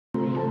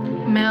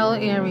Male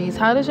Aries,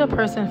 how does your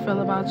person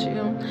feel about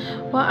you?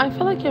 Well, I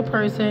feel like your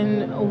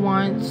person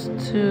wants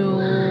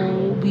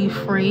to be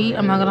free.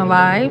 I'm not gonna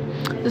lie.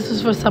 This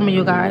is for some of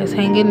you guys.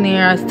 Hang in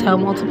there. I tell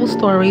multiple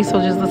stories,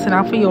 so just listen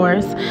out for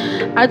yours.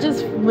 I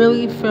just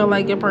really feel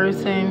like your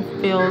person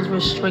feels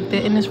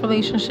restricted in this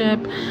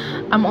relationship.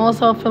 I'm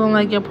also feeling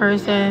like your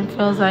person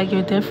feels like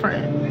you're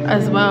different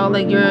as well.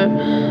 Like they're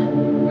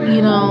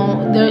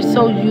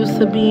so used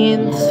to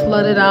being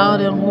slutted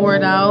out and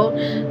whored out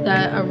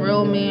that a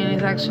real man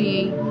is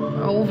actually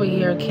over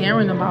here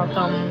caring about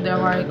them. They're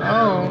like,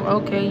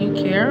 oh, okay, you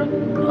care?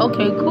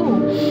 Okay, cool.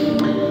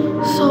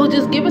 So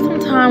just give it some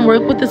time,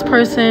 work with this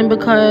person,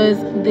 because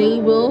they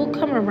will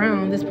come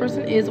around. This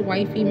person is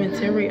wifey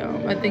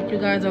material. I think you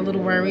guys are a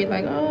little worried,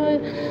 like, oh,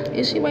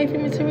 is she wifey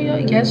material?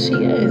 Yes, she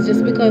is.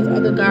 Just because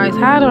other guys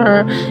had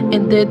her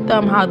and did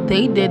them how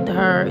they did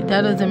her,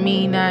 that doesn't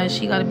mean that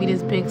she got to be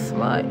this big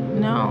slut.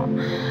 No.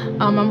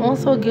 I'm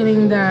also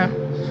getting that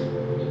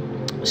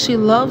she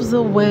loves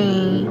the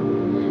way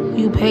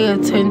you pay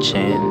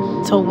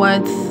attention to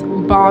what's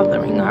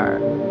bothering her.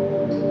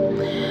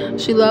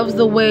 She loves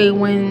the way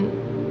when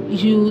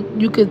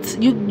you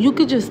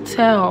could just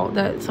tell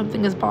that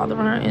something is bothering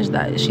her, and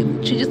that she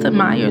just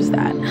admires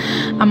that.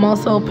 I'm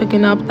also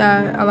picking up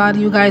that a lot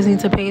of you guys need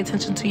to pay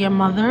attention to your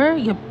mother.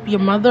 Your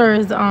mother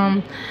is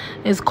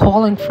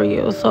calling for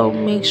you, so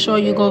make sure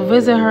you go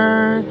visit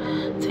her,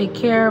 take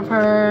care of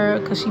her,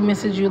 because she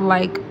misses you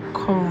like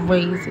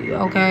crazy.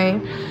 Okay.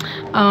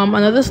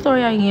 Another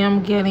story I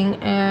am getting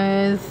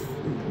is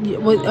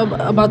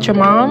about your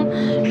mom.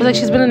 It's like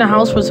she's been in the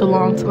house for too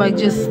long to like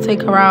just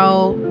take her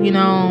out,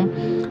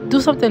 do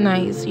something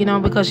nice,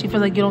 because she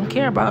feels like you don't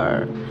care about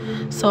her.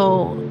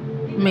 So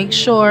make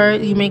sure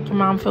you make your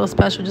mom feel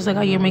special, just like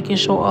how you're making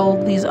sure all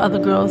these other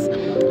girls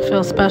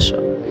feel special.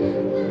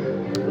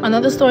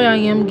 Another story I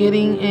am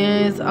getting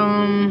is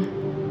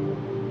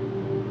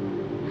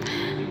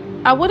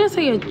I wouldn't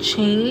say a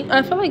change.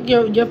 I feel like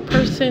your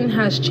person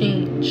has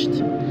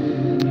changed,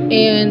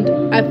 and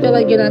I feel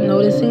like you're not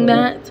noticing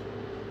that.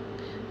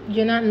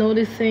 You're not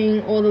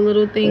noticing all the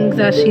little things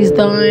that she's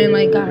done,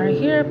 like got her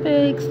hair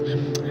fixed,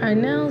 her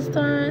nails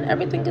done,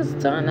 everything is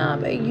done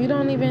up, and you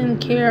don't even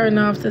care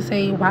enough to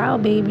say, wow,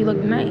 babe, you look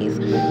nice.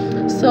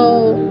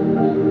 So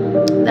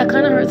that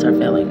kind of hurts her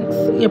feelings,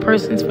 your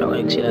person's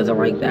feelings. She doesn't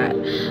like that.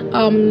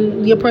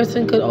 Your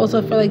person could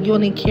also feel like you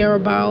only care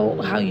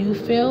about how you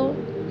feel.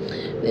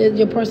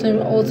 Your person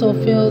also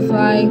feels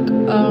like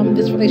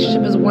this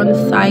relationship is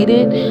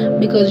one-sided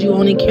because you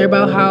only care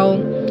about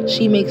how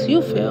she makes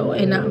you feel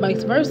and not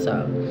vice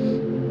versa.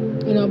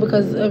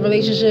 Because a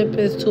relationship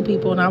is two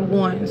people, not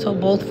one. So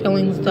both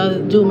feelings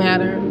do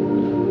matter.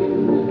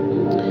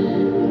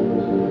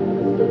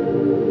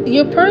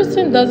 Your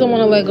person doesn't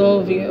want to let go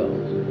of you.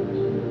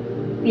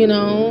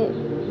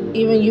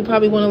 Even you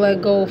probably want to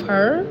let go of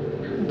her,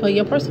 but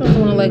your person doesn't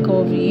want to let go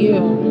of you.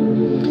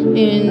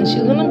 And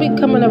she's going to be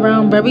coming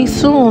around very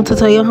soon to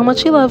tell you how much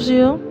she loves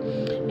you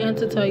and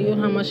to tell you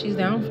how much she's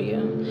down for you.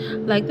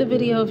 Like the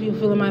video if you're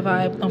feeling my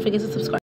vibe. Don't forget to subscribe.